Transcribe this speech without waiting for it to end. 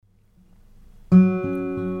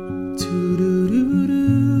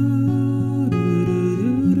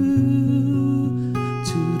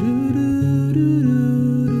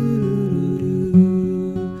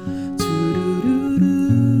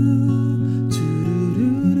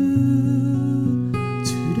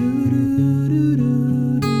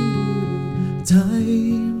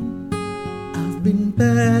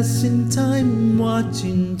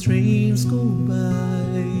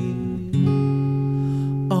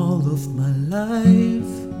of my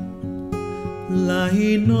life,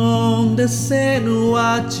 lying on the sand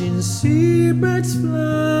watching seabirds fly,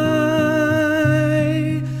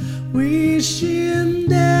 wishing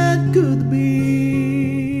that could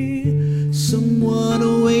be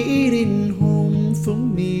someone waiting home for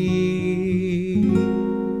me.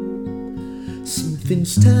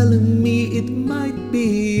 Something's telling me it might be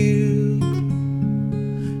you,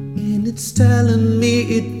 and it's telling me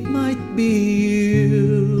it might be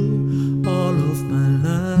you. All of my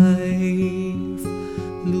life,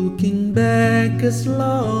 looking back as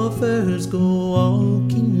lovers go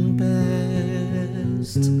walking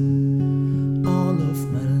past. All of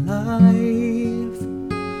my life,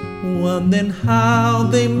 wondering how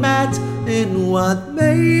they met and what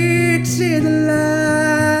makes it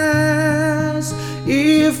last.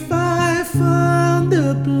 If I found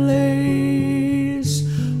a place,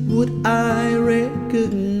 would I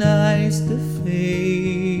recognize the face?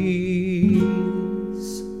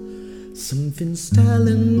 Something's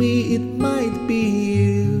telling me it might be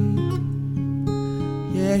you.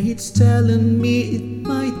 Yeah, it's telling me it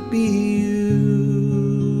might be you.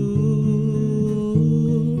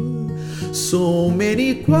 So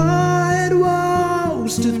many quiet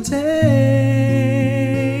walks to take,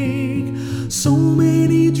 so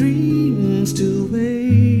many dreams to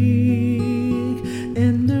wake,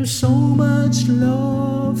 and there's so much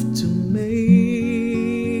love to make.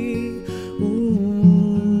 Ooh,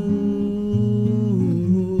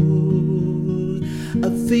 I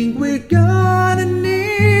think we're gonna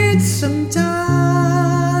need some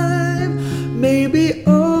time. Maybe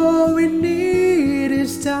all we need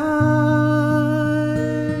is time.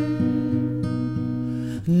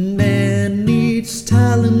 And it's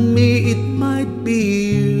telling me it might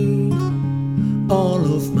be you. All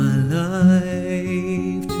of my life.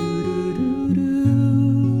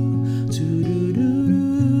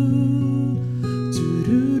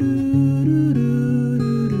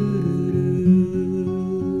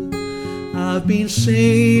 I've been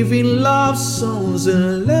saving love songs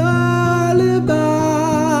and lullabies,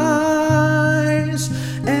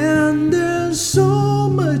 and there's so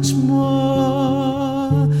much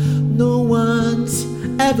more no one's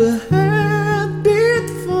ever heard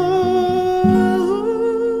before.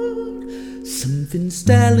 Something's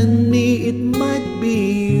telling me it might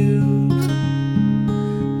be you.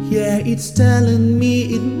 Yeah, it's telling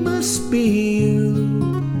me it must be you.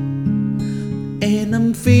 And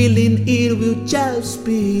I'm feeling it will just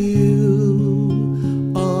be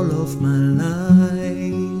you. All of my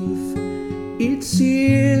life, it's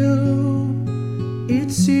you,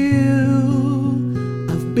 it's you.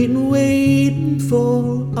 I've been waiting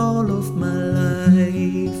for all of my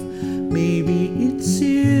life. Maybe it's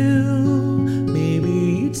you,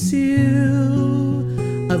 maybe it's you.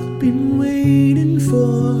 I've been waiting for.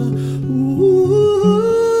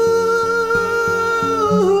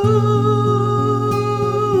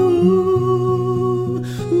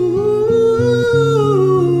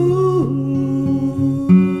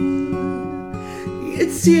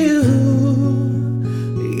 It's you,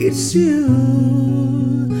 it's you.